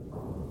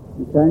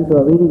We turn to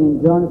a reading in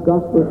John's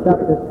Gospel,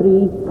 chapter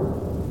 3,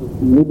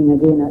 and reading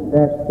again at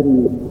verse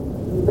 3.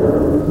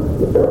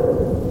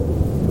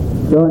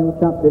 John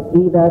chapter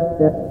 3, verse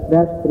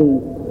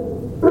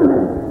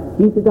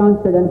 3. Jesus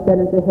answered and said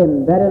unto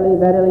him, Verily,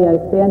 verily, I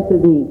say unto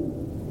thee,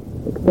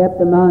 except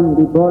a man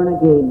be born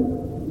again,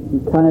 he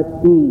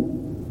cannot see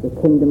the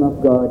kingdom of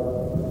God.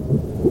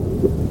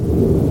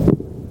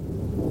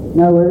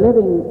 Now we're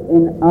living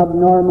in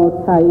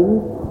abnormal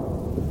times.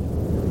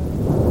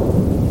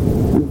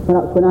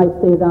 Perhaps when I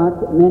say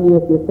that, many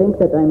of you think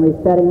that I'm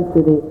referring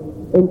to the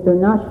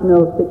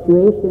international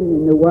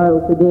situation in the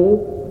world today,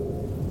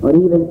 or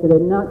even to the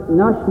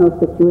national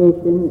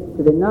situation,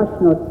 to the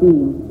national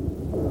scene.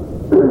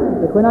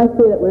 But when I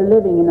say that we're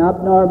living in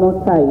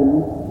abnormal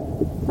times,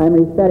 I'm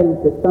referring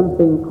to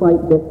something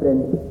quite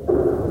different.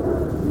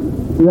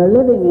 We are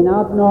living in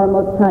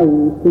abnormal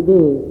times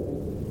today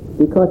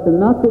because the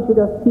multitude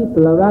of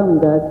people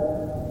around us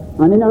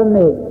and in our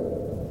midst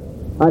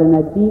are in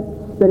a deep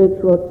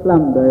spiritual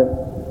slumber.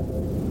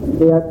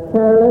 They are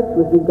careless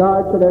with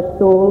regard to their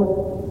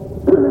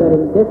souls. They're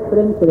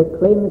indifferent to the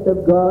claims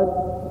of God.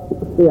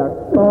 They are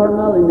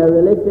formal in their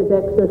religious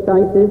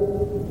exercises.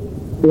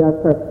 They are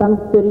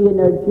perfunctory in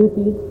their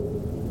duties,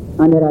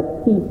 and they're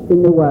at peace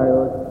in the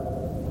world.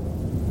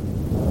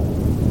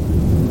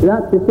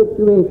 That's the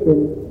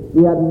situation,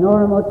 the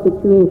abnormal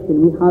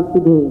situation we have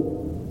today.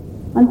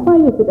 And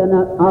why is it an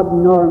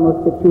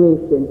abnormal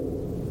situation?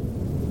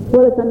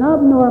 Well, it's an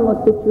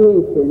abnormal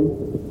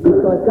situation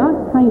because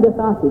that kind of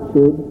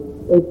attitude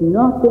is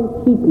not in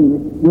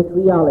keeping with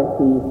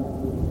reality.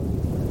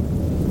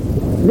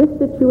 This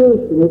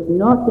situation is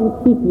not in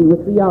keeping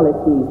with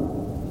reality.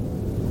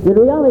 The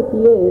reality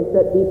is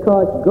that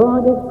because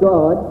God is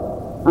God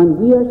and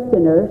we are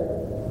sinners,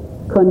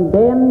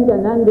 condemned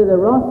and under the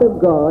wrath of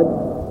God,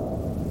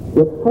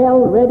 with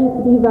hell ready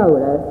to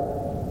devour us,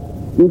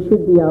 we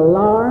should be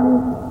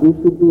alarmed, we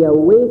should be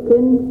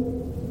awakened,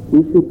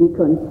 we should be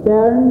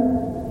concerned.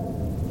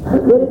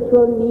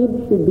 Spiritual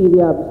need should be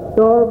the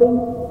absorbing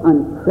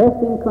and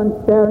pressing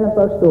concern of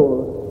our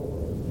souls.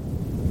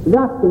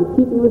 That's in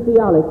keeping with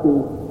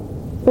reality.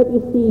 But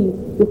you see,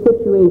 the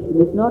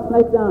situation is not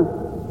like that.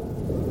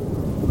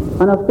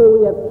 And although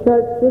we have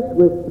churches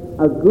with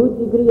a good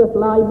degree of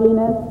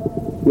liveliness,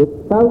 with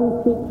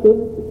sound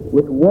teaching,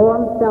 with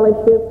warm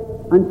fellowship,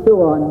 and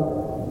so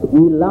on,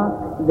 we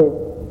lack this.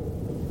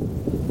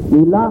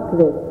 We lack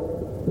this.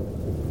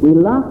 We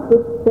lack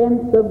the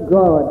sense of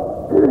God.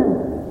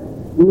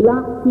 We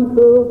lack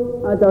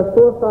people, as our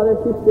forefathers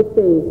used to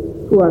say,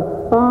 who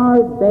are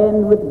far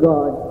bent with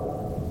God.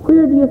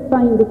 Where do you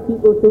find the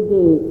people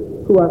today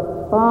who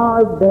are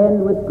far bent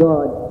with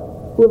God,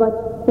 who have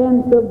a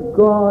sense of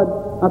God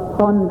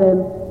upon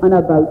them and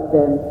about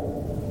them?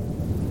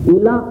 We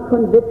lack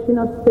conviction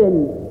of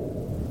sin.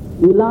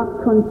 We lack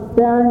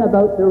concern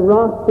about the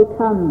wrath to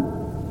come.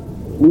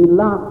 We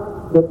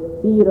lack the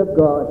fear of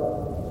God.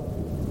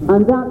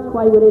 And that's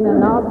why we're in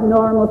an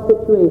abnormal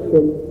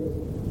situation,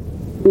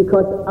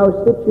 because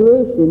our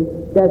situation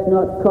does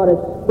not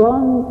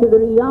correspond to the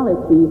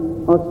reality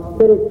of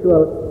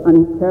spiritual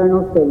and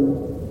eternal things.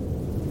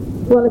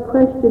 Well, the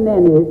question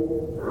then is,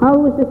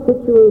 how is the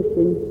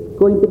situation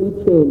going to be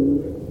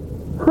changed?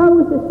 How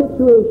is the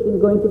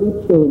situation going to be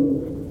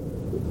changed?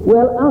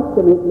 Well,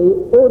 ultimately,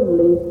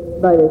 only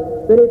by the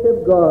Spirit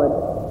of God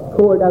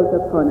poured out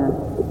upon us.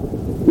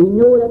 We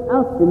know that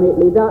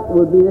ultimately that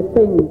will be the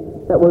thing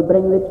that will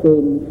bring the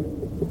change.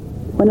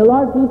 When the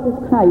Lord Jesus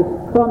Christ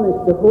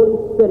promised the Holy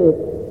Spirit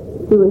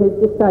to his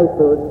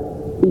disciples,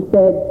 he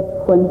said,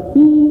 when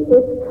he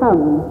is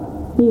come,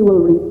 he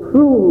will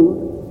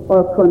reprove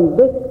or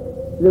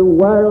convict the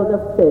world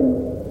of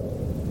sin.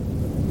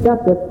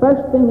 That's the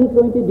first thing he's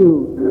going to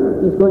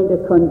do. He's going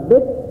to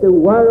convict the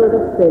world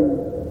of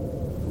sin.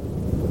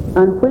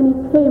 And when he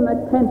came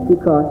at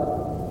Pentecost,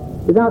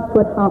 that's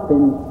what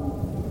happened.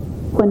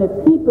 When the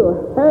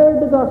people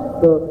heard the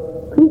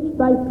gospel preached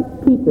by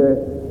Peter,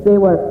 they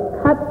were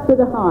cut to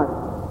the heart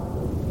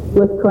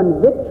with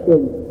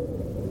conviction,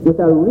 with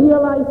a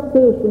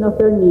realization of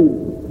their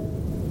needs.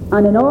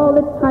 And in all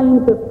the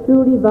times of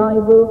true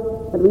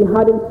revival that we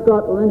had in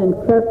Scotland, in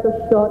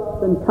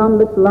Kirkashot and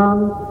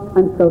Tambaslang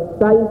and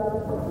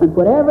Kilsyth, and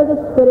wherever the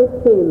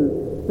Spirit came,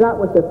 that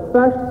was the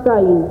first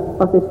sign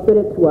of the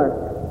Spirit's work.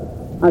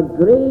 A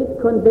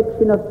great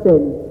conviction of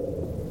sin.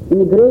 In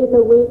the Great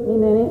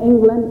Awakening in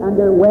England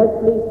under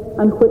Wesley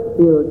and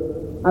Whitfield,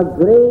 a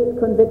great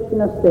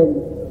conviction of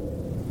sin.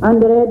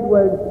 Under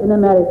Edwards in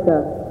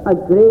America, a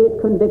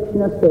great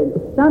conviction of sin.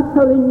 That's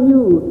how they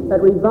knew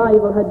that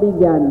revival had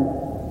begun.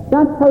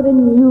 That's how they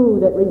knew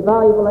that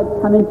revival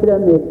had come into their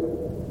midst,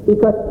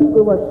 because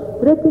people were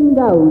stricken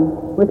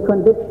down with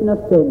conviction of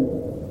sin.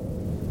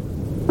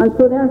 And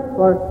so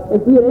therefore,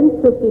 if we are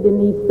interested in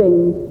these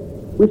things,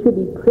 we should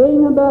be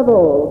praying above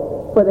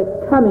all for the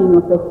coming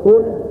of the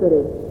Holy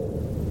Spirit.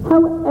 How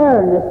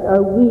earnest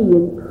are we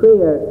in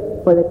prayer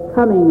for the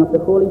coming of the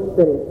Holy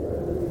Spirit?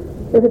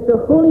 If it's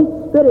the Holy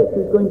Spirit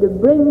who's going to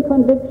bring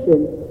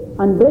conviction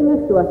and bring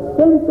us to a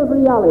sense of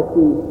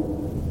reality,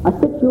 a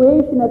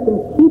situation that's in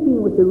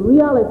keeping with the the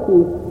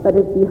reality that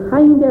is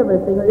behind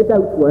everything that is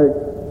outward.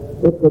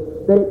 It's the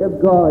Spirit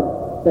of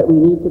God that we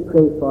need to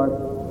pray for,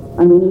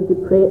 and we need to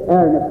pray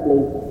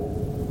earnestly.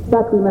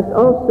 But we must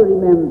also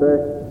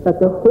remember that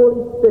the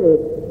Holy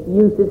Spirit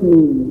uses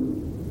means.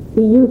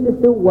 He uses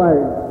the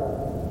Word.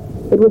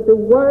 It was the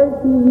Word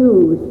he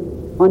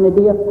used on the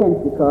day of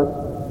Pentecost.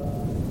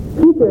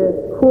 Peter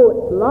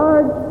quotes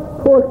large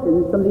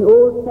portions from the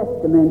Old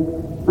Testament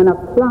and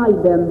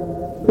applied them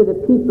to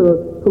the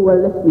people who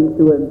were listening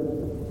to him.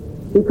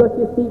 Because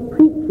you see,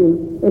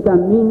 preaching is a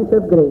means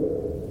of grace.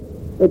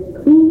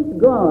 It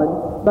pleased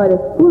God by the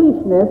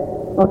foolishness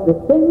of the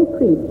thing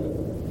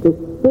preached to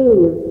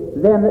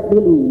save them that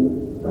believe,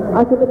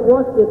 as if it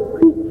was the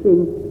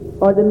preaching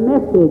or the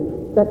message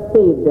that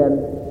saved them.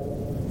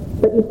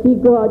 But you see,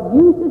 God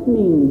uses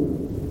means.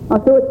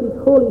 Although it's his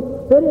Holy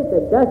Spirit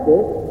that does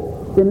it,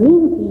 the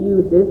means he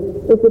uses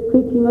is the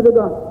preaching of the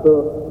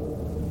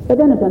gospel. But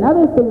then there's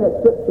another thing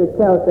that Scripture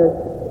tells us,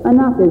 and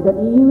that is that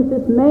he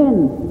uses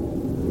men.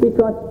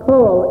 Because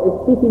Paul is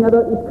speaking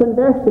about his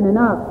conversion in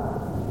Acts,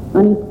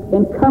 and his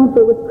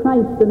encounter with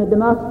Christ on the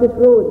Damascus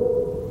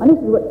road. And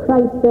this is what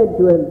Christ said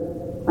to him: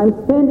 I'm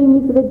sending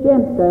you to the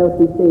Gentiles,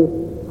 he says,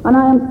 and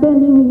I am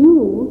sending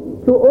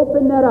you to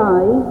open their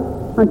eyes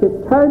and to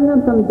turn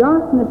them from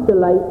darkness to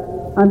light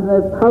and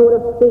the power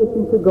of faith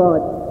into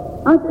God.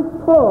 As if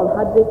Paul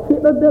had the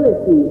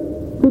capability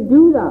to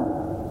do that.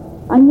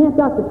 And yet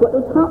that is what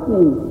was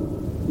happening.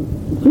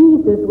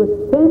 Jesus was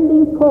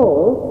sending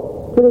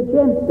Paul to the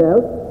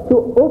Gentiles to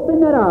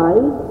open their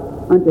eyes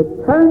and to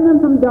turn them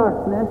from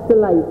darkness to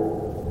light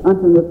and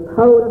from the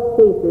power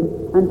of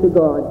Satan unto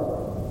God.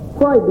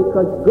 Why?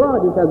 Because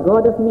God is a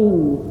God of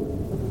means.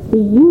 He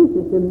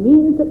uses the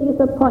means that he has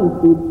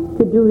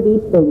appointed to do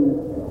these things.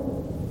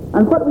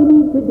 And what we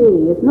need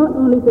today is not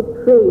only to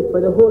pray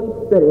for the Holy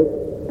Spirit,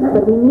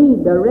 but we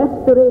need the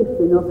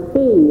restoration of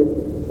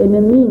faith in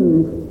the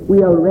means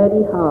we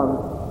already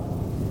have.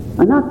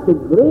 And that's the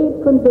great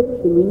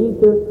conviction we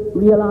need to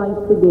realize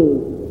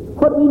today.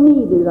 What we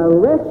need is a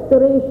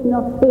restoration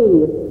of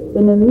faith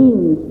in the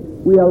means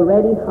we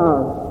already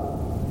have.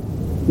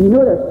 You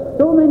know, there's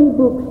so many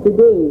books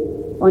today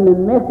on the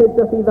methods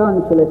of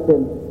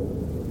evangelism.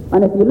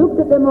 And if you looked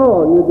at them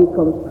all, you'd be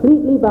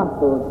completely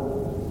baffled.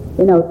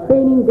 In our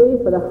training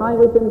day for the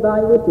highways and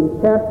byways in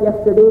Perth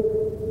yesterday,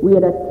 we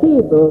had a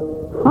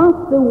table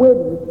half the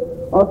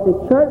width of the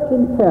church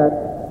in Perth,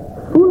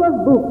 full of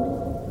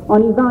books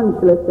on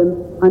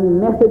evangelism and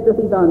methods of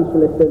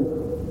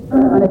evangelism.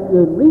 And if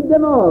you read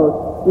them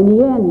all, in the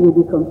end you'd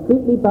be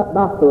completely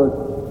baffled.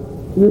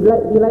 You'd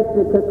be like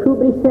the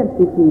Kirkcudbright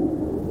centipede.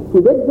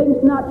 He did things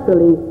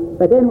naturally,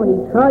 but then when he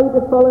tried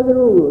to follow the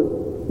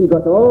rules, he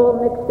got all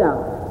mixed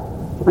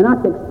up. And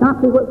that's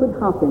exactly what would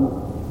happen,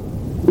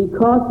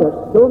 because there's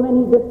so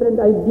many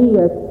different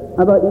ideas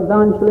about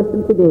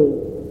evangelism today.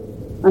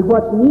 And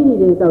what's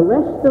needed is a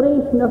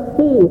restoration of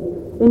faith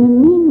in the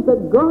means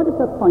that God has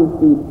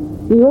appointed,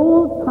 the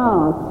old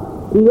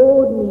path, the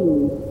old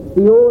means,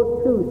 the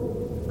old truth,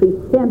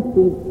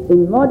 presented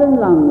in modern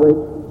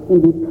language, in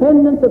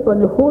dependence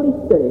upon the Holy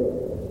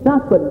Spirit.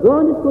 That's what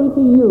God is going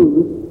to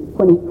use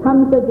when he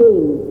comes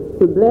again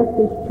to bless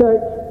his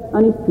church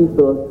and his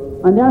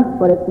people. And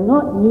therefore it's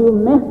not new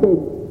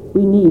methods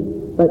we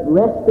need, but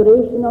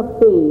restoration of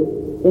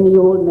faith in the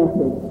old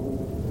methods.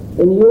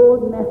 In the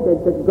old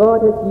methods that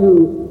God has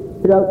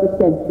used throughout the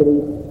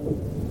centuries.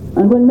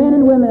 And when men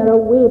and women are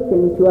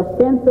awakened to a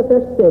sense of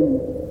their sin,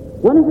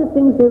 one of the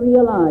things they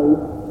realize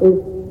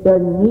is their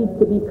need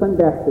to be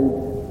converted.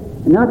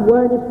 And that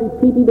word is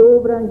repeated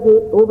over and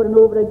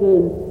over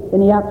again in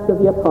the Acts of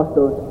the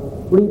Apostles.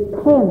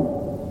 Repent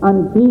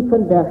and be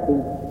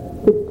converted.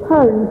 To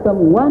turn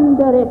from one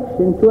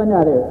direction to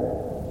another.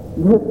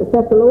 The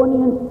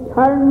Thessalonians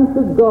turned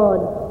to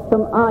God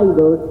from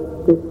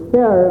idols to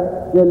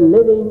serve the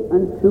living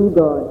and true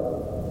God.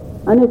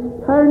 And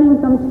it's turning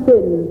from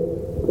sin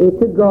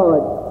to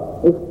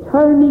God. It's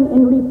turning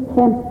in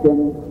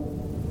repentance.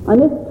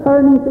 And this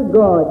turning to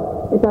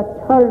God is a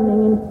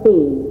turning in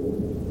faith.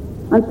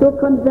 And so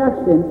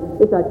conversion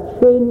is a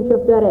change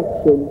of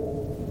direction.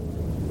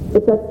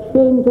 It's a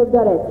change of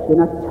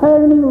direction, a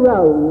turning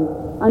round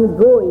and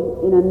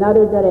going in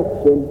another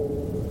direction.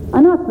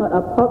 And that's not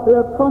a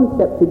popular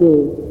concept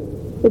today.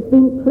 It's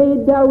been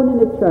played down in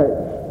the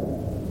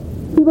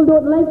church. People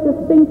don't like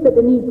to think that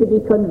they need to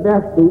be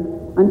converted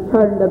and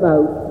turned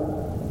about.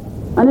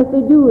 And if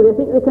they do, they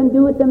think they can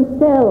do it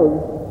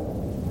themselves.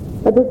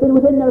 That it's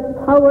within their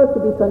power to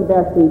be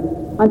converted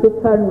and to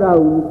turn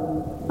round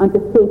and to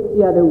face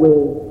the other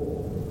way.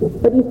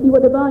 But you see,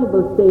 what the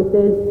Bible says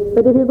is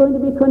that if you're going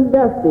to be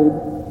converted,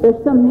 there's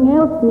something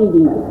else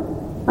needed.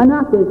 And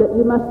that is that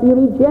you must be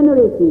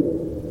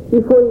regenerated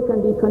before you can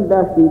be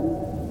converted.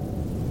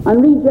 And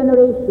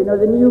regeneration, or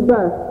the new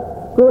birth,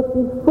 goes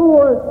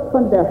before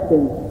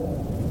conversion.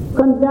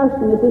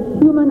 Conversion is a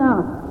human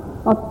act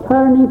of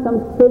turning from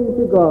sin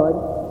to God.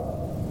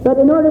 But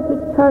in order to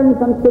turn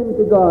from sin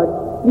to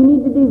God, you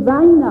need the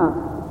divine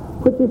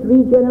act, which is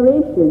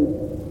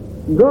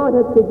regeneration. God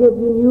has to give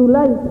you new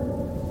life.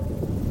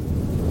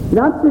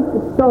 That's just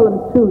the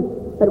solemn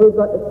truth that we've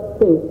got to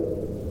face.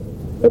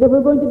 That if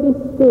we're going to be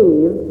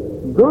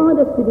saved, God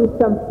has to do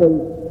something.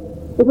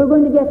 If we're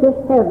going to get to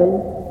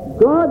heaven,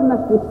 God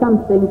must do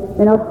something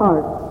in our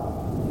hearts.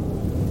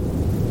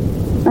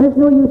 And it's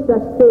no use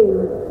us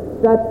saying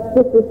that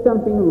this is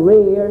something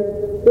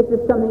rare, this is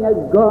something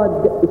that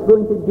God is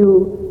going to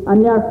do,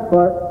 and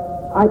therefore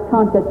I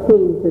can't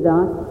attain to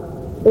that.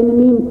 In the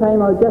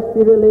meantime, I'll just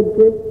be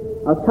religious,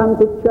 I'll come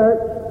to church,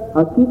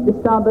 I'll keep the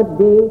Sabbath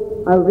day,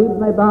 I'll read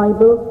my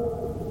Bible.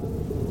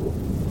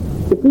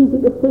 It's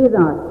easy to say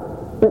that,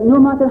 but no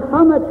matter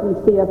how much we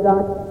say of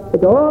that,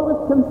 it always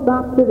comes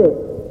back to this: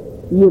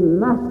 you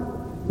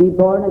must be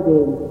born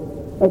again.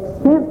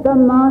 Except a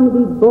man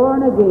be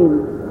born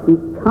again, he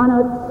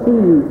cannot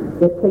see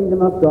the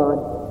kingdom of God.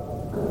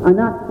 And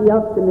that's the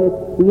ultimate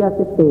we have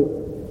to face.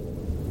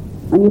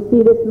 And you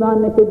see this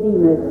man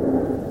Nicodemus,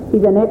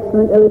 he's an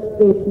excellent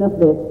illustration of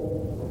this,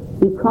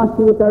 because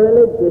he was a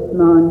religious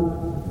man,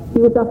 he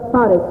was a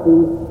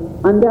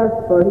Pharisee, and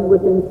therefore he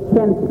was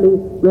intensely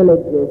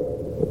religious.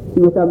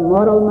 He was a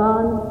moral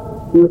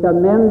man, he was a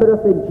member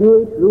of the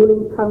Jewish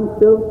ruling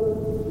council,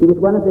 he was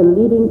one of the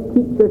leading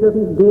teachers of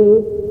his day.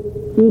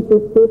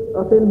 Jesus says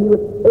of him he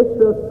was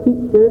Israel's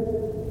teacher.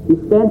 He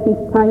spent his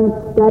time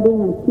studying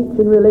and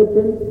teaching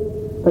religion.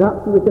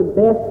 Perhaps he was the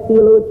best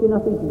theologian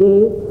of his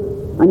day,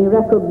 and he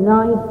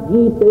recognized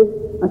Jesus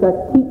as a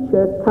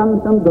teacher come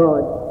from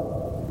God.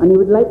 And he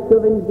would like to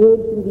have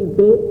engaged in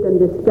debate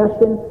and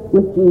discussion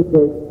with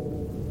Jesus.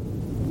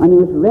 And he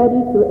was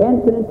ready to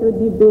enter into a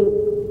debate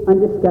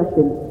and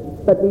discussion.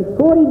 But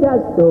before he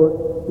does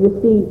so, you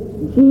see,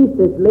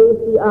 Jesus lays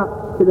the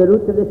axe to the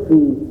root of the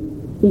tree.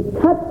 He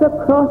cuts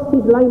across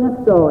his line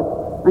of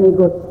thought, and he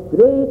goes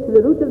straight to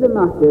the root of the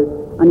matter,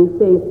 and he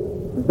says,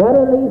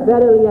 "Verily,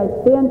 verily, I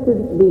say unto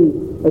thee,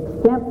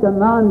 except a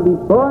man be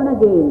born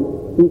again,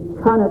 he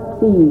cannot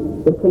see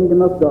the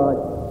kingdom of God."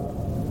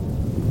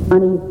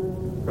 And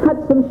he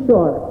cuts him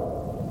short,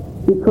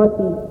 because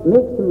he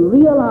makes him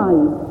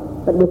realize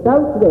that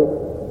without this,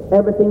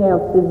 everything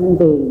else is in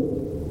vain.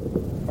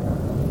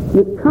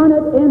 You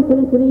cannot enter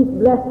into these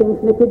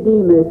blessings,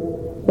 Nicodemus,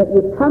 that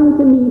you come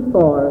to me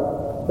for.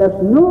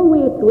 There's no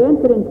way to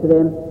enter into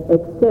them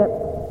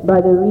except by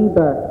the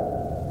rebirth.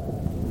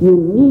 You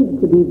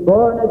need to be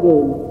born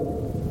again.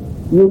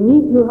 You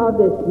need to have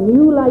this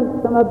new life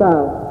from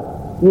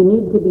above. You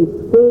need to be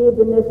saved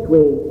in this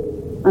way.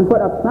 And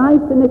what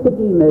applies to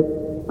Nicodemus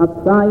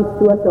applies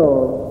to us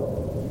all.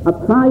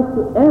 Applies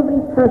to every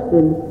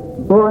person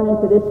born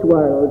into this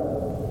world.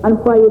 And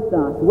why is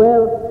that?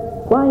 Well,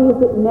 why is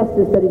it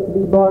necessary to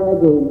be born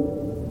again?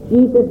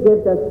 Jesus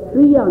gives us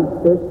three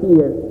answers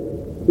here.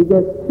 He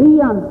gives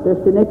three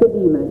answers to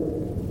Nicodemus.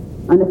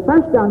 And the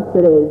first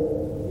answer is,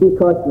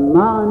 because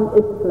man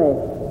is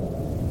flesh.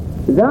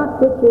 That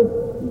which is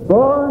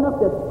born of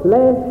the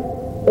flesh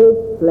is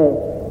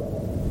flesh.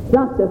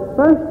 That's the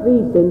first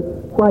reason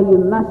why you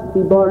must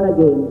be born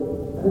again.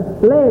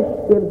 Flesh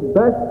gives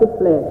birth to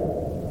flesh.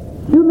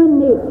 Human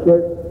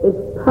nature is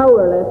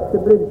powerless to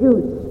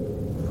produce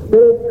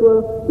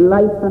spiritual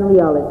life and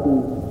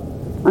reality.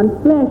 And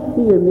flesh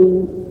here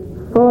means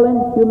fallen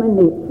human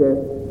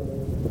nature.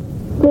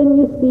 Sin,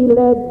 you see,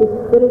 led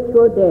to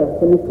spiritual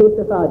death in the case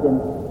of Adam.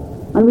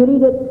 And we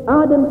read that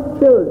Adam's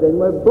children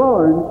were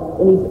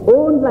born in his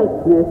own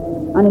likeness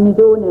and in his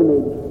own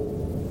image.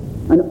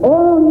 And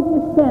all his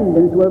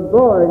descendants were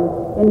born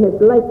in his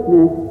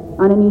likeness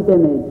and in his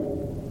image.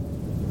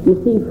 You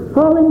see,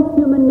 fallen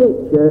human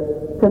nature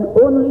can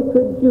only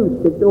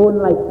produce its own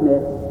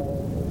likeness.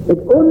 It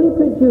only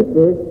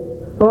produces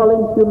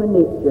fallen human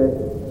nature.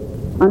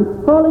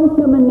 And fallen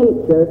human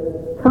nature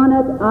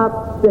cannot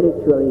act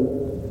spiritually.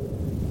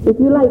 If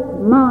you like,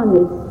 man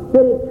is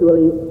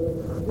spiritually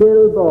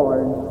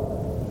stillborn.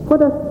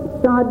 What a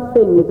sad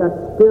thing is a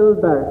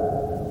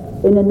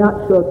stillbirth in a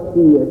natural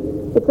sphere.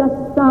 It's a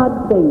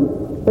sad thing,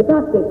 but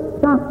that's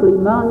exactly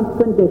man's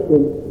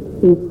condition.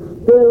 He's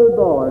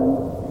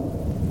stillborn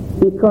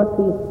because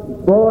he's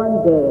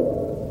born dead.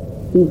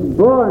 He's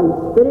born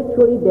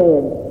spiritually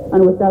dead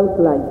and without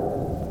life.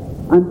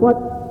 And what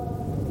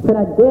can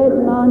a dead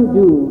man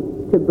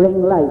do to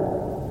bring life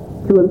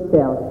to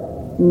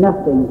himself?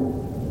 Nothing.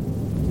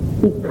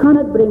 He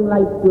cannot bring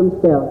life to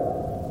himself.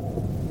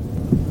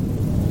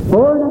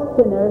 Born a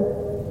sinner,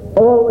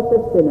 always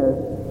a sinner.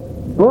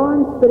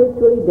 Born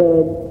spiritually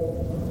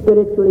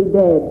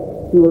dead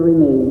he will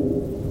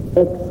remain,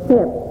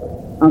 except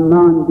a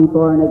man be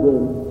born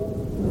again.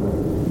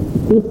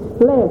 He's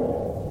flesh,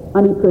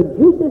 and he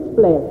produces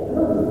flesh.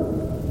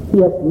 He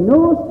has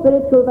no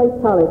spiritual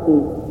vitality.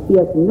 He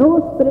has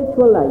no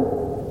spiritual life.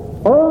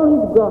 All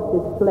he's got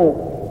is flesh,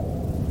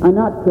 and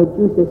that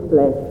produces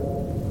flesh.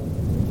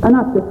 And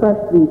that's the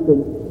first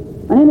reason.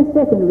 And then the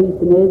second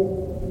reason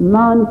is,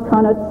 man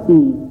cannot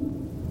see.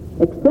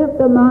 Except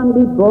a man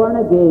be born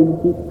again,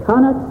 he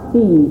cannot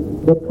see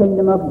the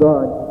kingdom of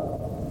God.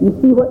 You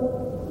see,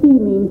 what see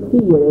means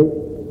here is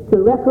to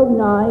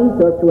recognize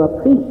or to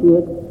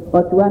appreciate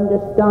or to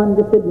understand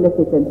the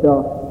significance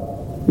of.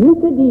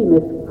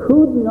 Nicodemus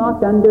could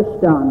not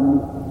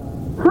understand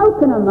How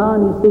can a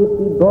man, he says,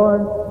 be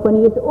born when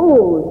he is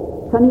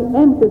old? Can he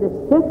enter the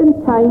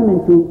second time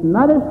into his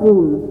mother's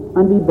womb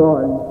and be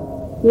born?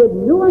 He had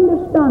no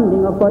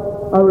understanding of what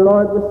our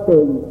Lord was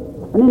saying.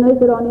 And then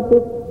later on he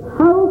says,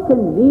 how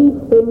can these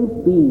things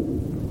be?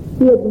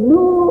 He had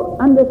no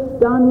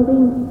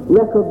understanding,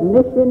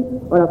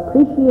 recognition, or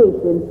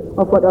appreciation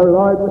of what our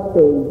Lord was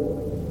saying.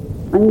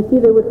 And you see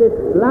there was this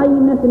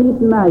blindness in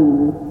his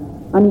mind,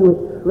 and he was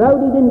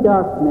shrouded in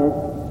darkness.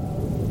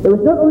 There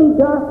was not only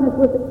darkness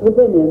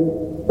within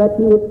him, but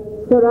he was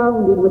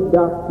surrounded with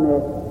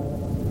darkness.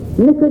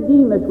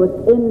 Nicodemus was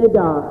in the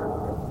dark.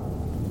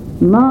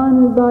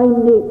 Man by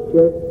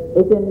nature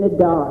is in the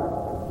dark.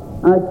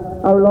 As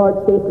our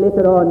Lord says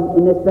later on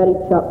in this very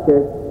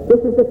chapter, this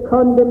is the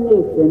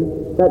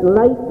condemnation that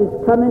light is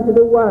come into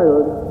the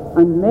world,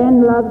 and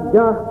men love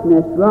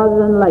darkness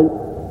rather than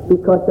light,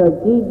 because their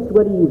deeds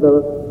were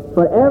evil.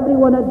 For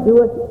everyone that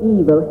doeth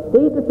evil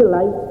hateth the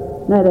light,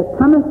 neither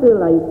cometh to the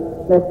light,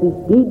 lest his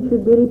deeds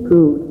should be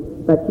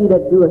reproved. But he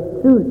that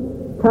doeth truth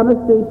cometh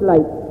to his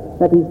light,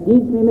 that his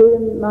deeds may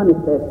be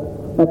manifest,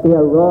 that they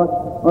are wrought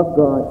of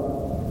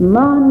God.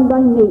 Man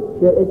by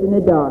nature is in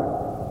the dark,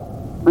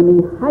 and he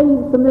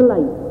hides from the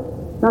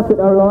light. That's what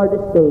our Lord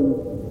is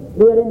saying.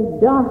 They are in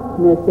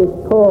darkness, says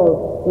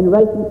Paul in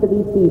writing to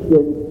the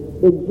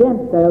Ephesians. The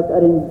Gentiles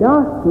are in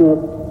darkness,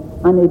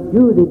 and they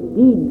do the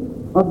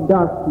deeds of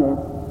darkness.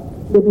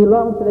 They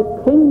belong to the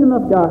kingdom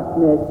of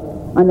darkness,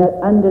 and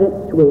are under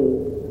its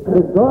sway.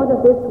 The God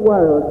of this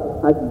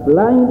world has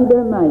blinded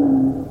their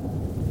minds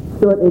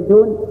so that they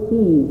don't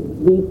see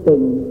these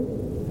things.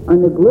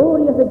 And the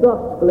glory of the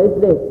gospel is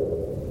this,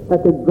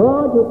 that the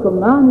God who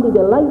commanded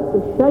the light to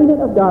shine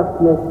out of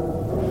darkness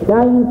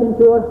shines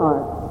into our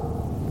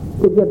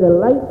hearts, to give the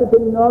light of the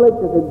knowledge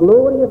of the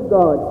glory of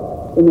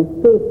God in the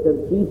face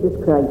of Jesus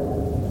Christ.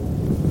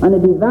 And a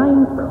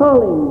divine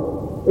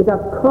calling is a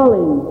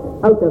calling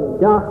out of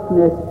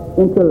darkness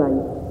into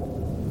light.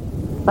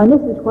 And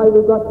this is why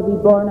we've got to be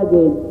born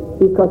again,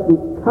 because we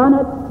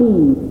cannot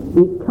see,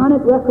 we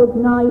cannot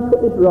recognize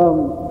what is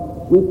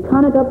wrong, we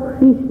cannot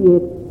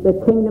appreciate the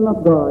kingdom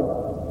of God.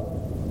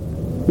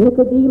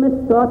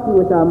 Nicodemus thought he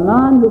was a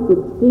man who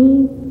could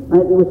see and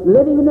that he was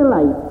living in the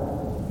light,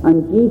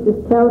 and Jesus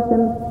tells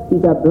him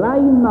he's a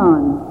blind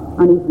man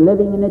and he's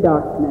living in the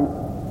darkness.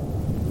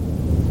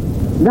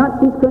 That's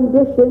his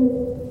condition,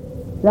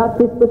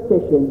 that's his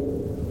position.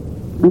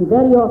 And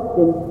very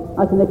often,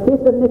 as in the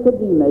case of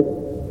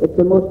Nicodemus, it's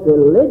the most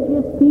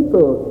religious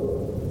people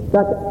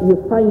that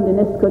you find in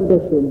this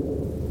condition.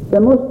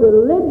 The most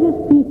religious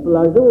people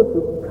are those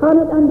who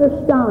cannot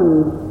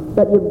understand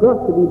that you've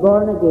got to be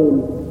born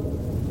again.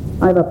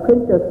 I have a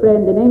printer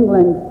friend in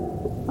England,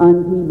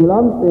 and he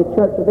belongs to the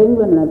Church of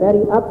England, and a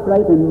very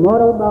upright and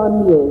moral man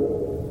he is.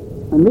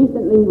 And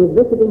recently he was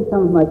visiting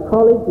some of my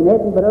colleagues in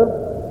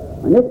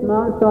Edinburgh, and this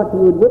man thought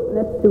he would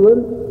witness to him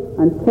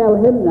and tell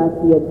him that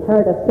he had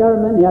heard a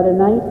sermon the other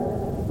night,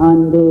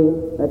 and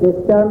that this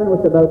sermon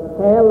was about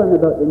hell and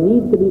about the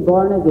need to be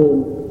born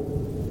again.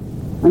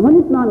 And when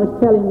this man was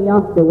telling me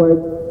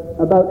afterwards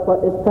about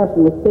what this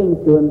person was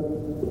saying to him,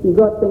 he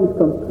got things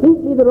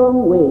completely the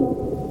wrong way.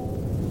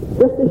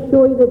 Just to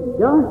show you the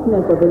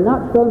darkness of the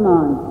natural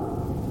man,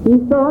 he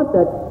thought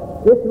that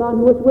this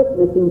man who was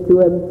witnessing to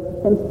him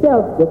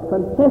himself was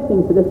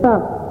confessing to the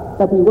fact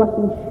that he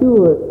wasn't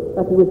sure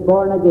that he was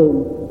born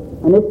again.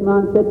 And this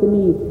man said to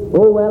me,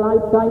 oh well,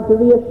 I tried to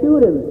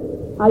reassure him.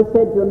 I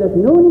said to him, there's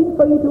no need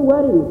for you to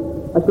worry.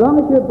 As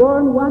long as you're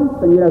born once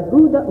and you're a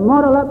good,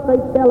 moral, upright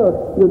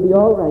fellow, you'll be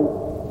all right.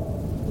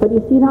 But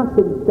you see, that's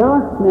the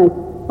darkness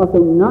of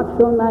the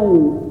natural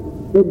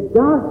mind, the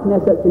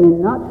darkness that's in the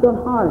natural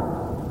heart.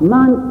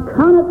 Man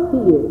cannot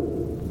see it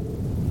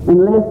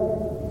unless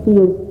he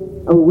is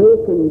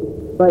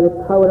awakened by the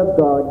power of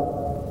God.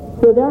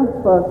 So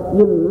therefore,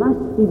 you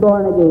must be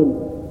born again.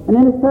 And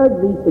then the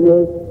third reason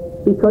is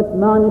because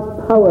man is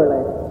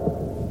powerless.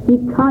 He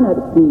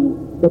cannot see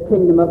the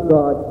kingdom of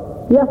God.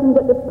 He hasn't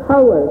got the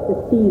power to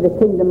see the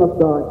kingdom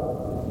of God.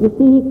 You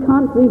see, he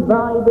can't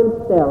revive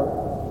himself.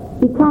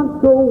 He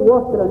can't throw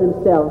water on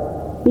himself.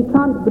 He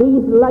can't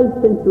breathe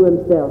life into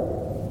himself.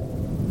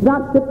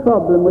 That's the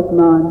problem with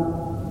man.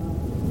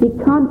 He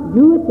can't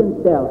do it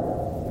himself.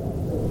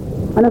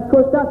 And of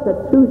course that's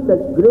a truth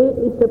that's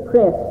greatly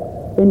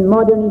suppressed in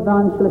modern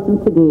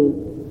evangelism today.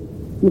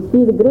 You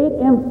see, the great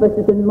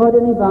emphasis in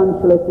modern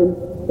evangelism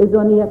is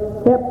on the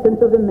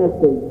acceptance of the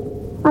message.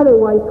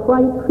 Otherwise,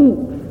 why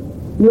preach?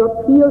 You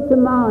appeal to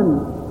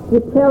man. You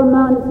tell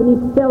man it's in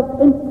his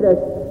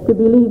self-interest to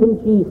believe in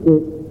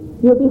Jesus.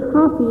 You'll be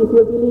happy if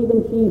you believe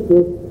in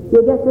Jesus.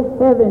 You'll get to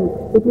heaven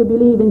if you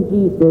believe in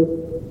Jesus.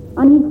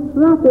 And he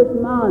flatters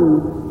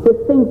man to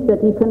think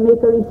that he can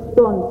make a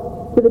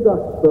response to the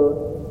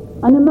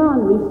gospel. And a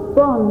man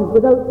responds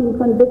without being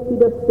convicted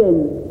of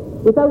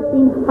sin, without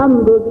being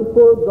humbled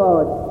before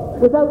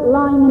God, without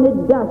lying in the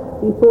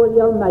dust before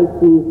the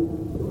Almighty.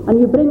 And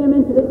you bring him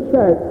into the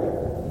church,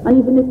 and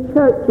he's in the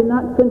church in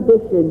that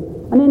condition,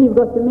 and then you've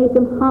got to make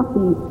him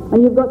happy,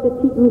 and you've got to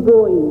keep him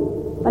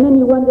going. And then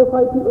you wonder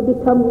why people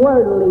become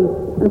worldly,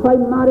 and why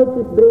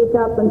marriages break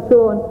up and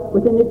so on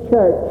within the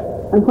church,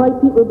 and why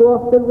people go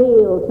off the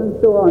rails and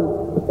so on.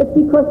 It's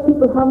because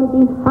people haven't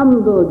been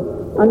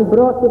humbled and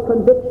brought to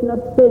conviction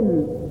of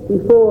sin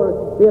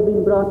before they have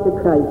been brought to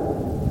Christ.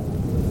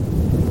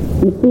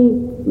 You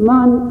see,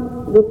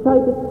 they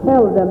try to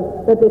tell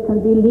them that they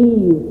can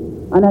believe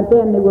and that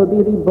then they will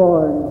be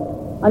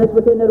reborn, and it's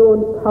within their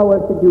own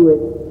power to do it.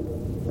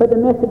 But the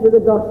message of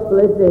the gospel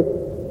is this,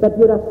 that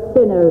you're a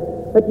sinner,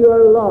 that you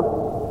are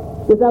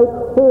lost.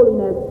 Without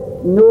holiness,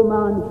 no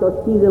man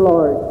shall see the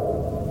Lord.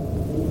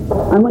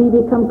 And when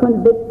you become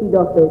convicted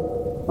of it,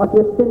 of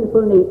your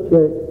sinful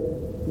nature,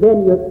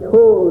 then you're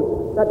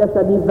told that there's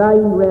a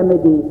divine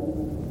remedy.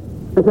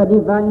 There's a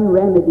divine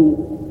remedy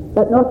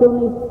that not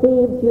only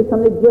saves you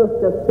from the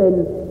guilt of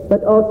sin,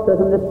 but also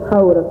from the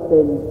power of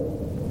sin.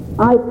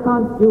 I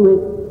can't do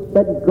it,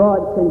 but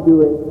God can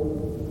do it.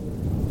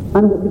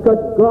 And because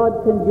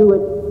God can do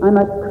it, I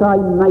must cry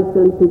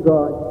mightily to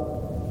God.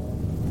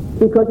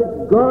 Because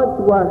it's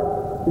God's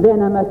work,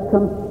 then I must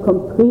come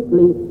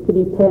completely to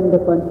depend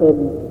upon Him.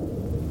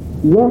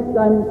 Yes,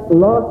 I'm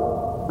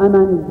lost, I'm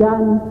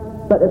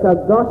undone, but there's a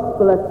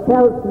gospel that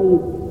tells me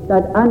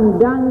that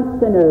undone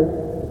sinners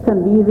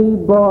can be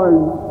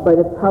reborn by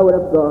the power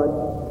of God.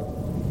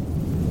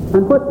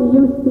 And what the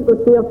use people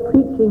say of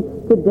preaching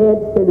to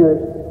dead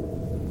sinners?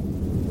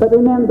 But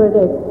remember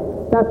this,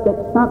 that's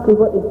exactly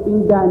what is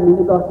being done in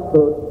the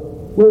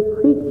gospel.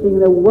 We're preaching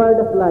the word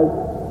of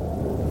life.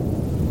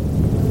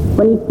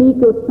 When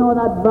Ezekiel saw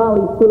that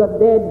valley full of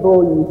dead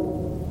bones,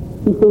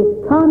 he says,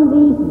 "Can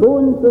these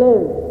bones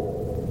live?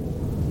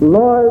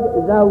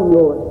 Lord, thou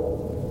knowest."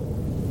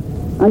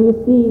 And you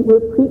see,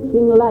 we're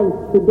preaching life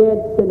to dead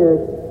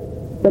sinners,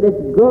 but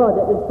it's God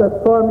that is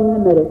performing the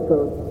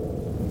miracle.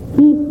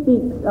 He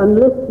speaks, and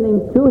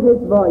listening to His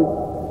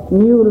voice,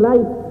 new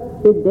life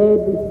the dead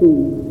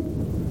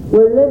receive.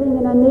 We're living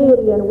in an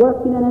area and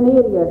working in an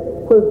area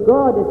where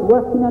God is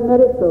working a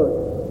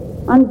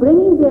miracle and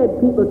bringing dead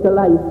people to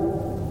life.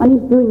 And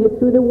He's doing it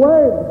through the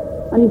Word,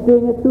 and He's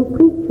doing it through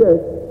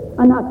preachers,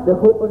 and that's the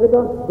hope of the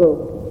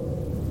gospel.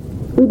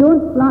 We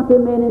don't flatter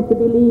men into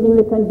believing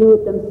they can do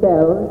it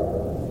themselves,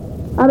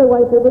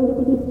 otherwise they're going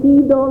to be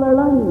deceived all their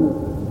lives.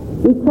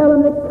 We tell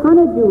them they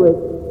cannot do it,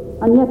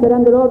 and yet they're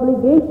under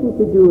obligation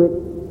to do it,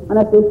 and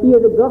as they hear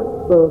the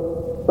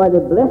gospel, by the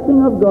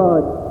blessing of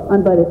God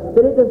and by the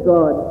Spirit of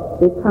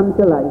God, they come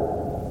to life.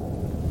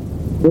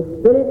 The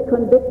Spirit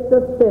convicts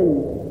of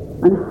sin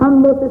and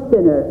humbles the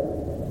sinner.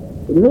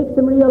 It makes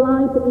him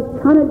realize that he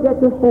cannot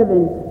get to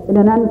heaven in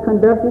an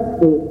unconverted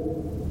state.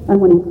 And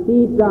when he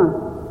sees that,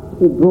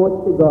 he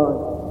goes to God.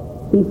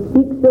 He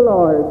seeks the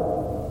Lord.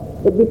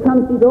 It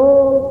becomes his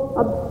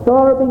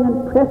all-absorbing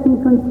and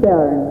pressing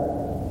concern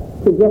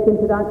to get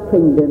into that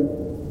kingdom,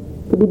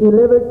 to be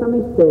delivered from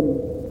his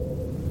sin.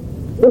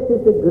 This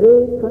is the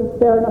great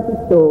concern of his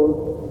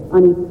soul,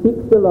 and he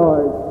seeks the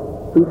Lord.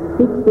 He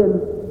seeks Him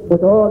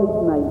with all his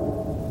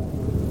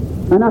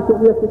might. And that's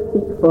what we are to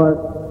seek for.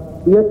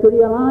 We are to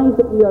realize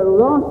that we are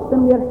lost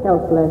and we are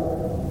helpless,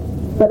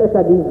 but there's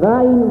a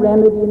divine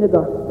remedy in the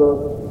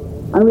gospel,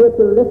 and we are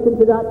to listen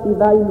to that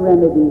divine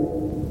remedy.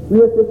 We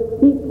are to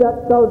seek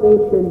that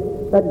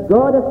salvation that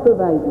God has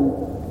provided.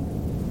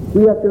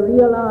 We are to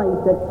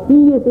realize that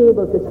He is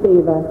able to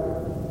save us,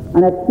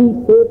 and that He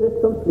saves us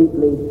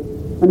completely.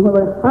 And when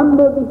we're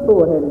humble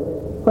before Him,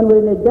 when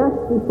we're in the dust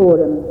before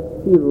Him,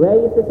 He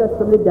raises us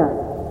from the dust.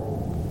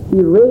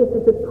 He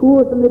raises the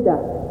poor from the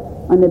dust,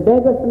 and the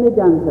beggars from the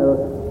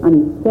dunghill, and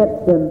He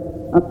sets them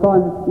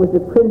upon with the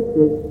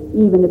princes,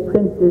 even the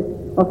princes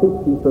of His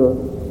people.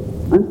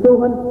 And so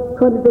when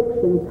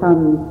conviction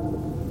comes,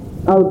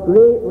 our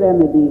great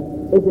remedy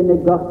is in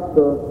the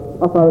gospel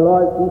of our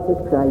Lord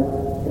Jesus Christ.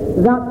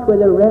 That's where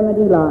the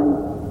remedy lies.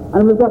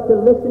 And we've got to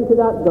listen to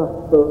that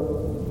gospel.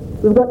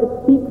 We've got to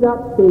seek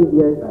that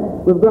Savior.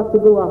 We've got to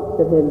go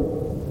after Him.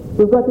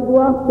 We've got to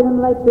go after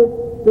Him like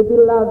the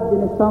beloved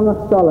in the Song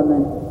of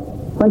Solomon,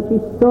 when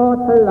she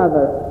sought her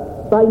lover.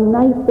 By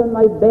night on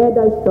my bed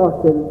I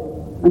sought Him,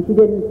 and she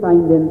didn't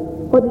find Him.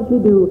 What did she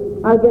do?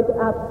 I'll get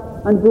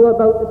up and go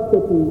about the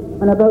city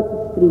and about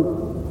the streets.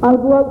 I'll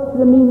go out to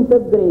the means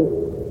of grace,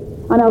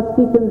 and I'll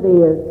seek Him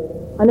there.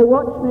 And the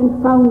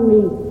watchmen found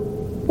me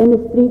in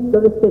the streets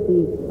of the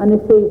city, and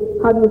they say,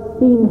 "Have you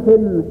seen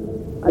Him?"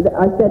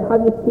 I said,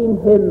 "Have you seen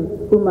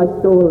Him whom my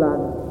soul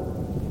loves?"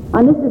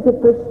 And this is the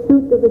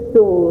pursuit of the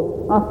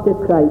soul after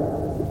Christ.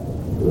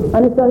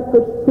 And it's a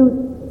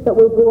pursuit that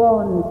will go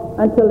on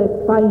until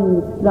they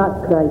find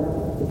that Christ.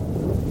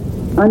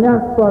 And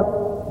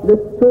therefore, the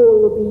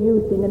soul will be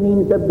used in the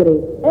means of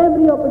grace.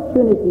 Every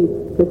opportunity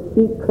to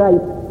seek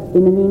Christ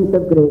in the means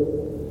of grace.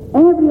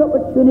 Every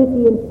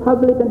opportunity in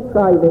public and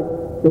private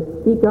to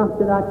seek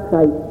after that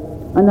Christ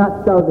and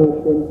that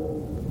salvation.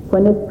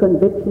 When this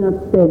conviction of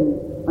sin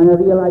and a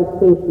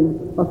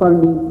realization of our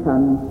need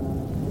comes.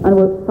 And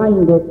we'll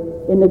find it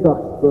in the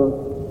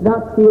gospel.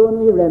 That's the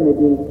only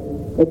remedy.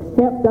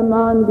 Except a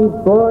man be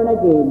born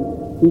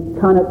again, he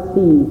cannot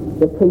see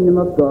the kingdom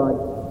of God.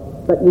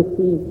 But you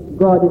see,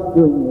 God is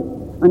doing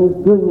it. and he's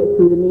doing it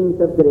through the means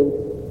of grace,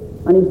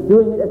 and he's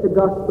doing it as the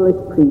gospel is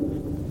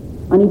preached,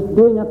 and he's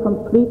doing a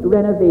complete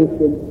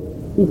renovation.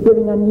 He's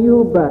giving a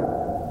new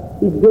birth.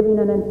 He's giving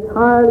an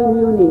entirely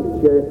new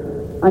nature,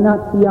 and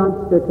that's the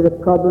answer to the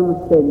problem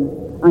of sin,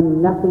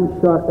 and nothing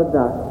short of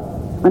that.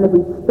 And if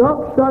we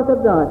stop short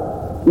of that,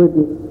 we're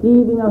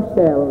deceiving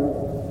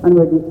ourselves, and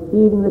we're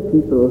deceiving the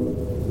people,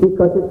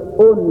 because it's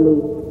only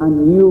a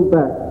new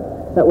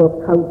birth that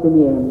will count in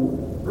the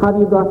end. Have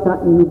you got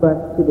that new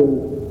birth today?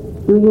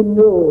 Do you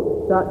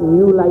know that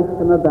new life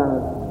from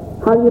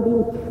above? Have you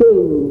been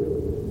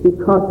changed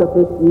because of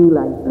this new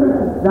life?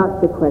 That's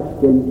the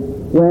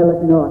question. Well,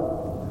 if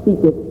not,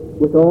 seek it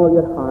with all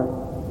your heart.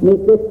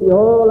 Make this the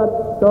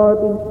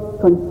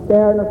all-absorbing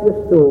concern of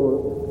your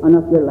soul and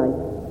of your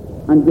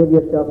life, and give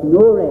yourself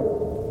no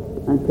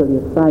rest until you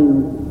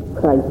find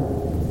Christ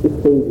the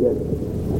Savior.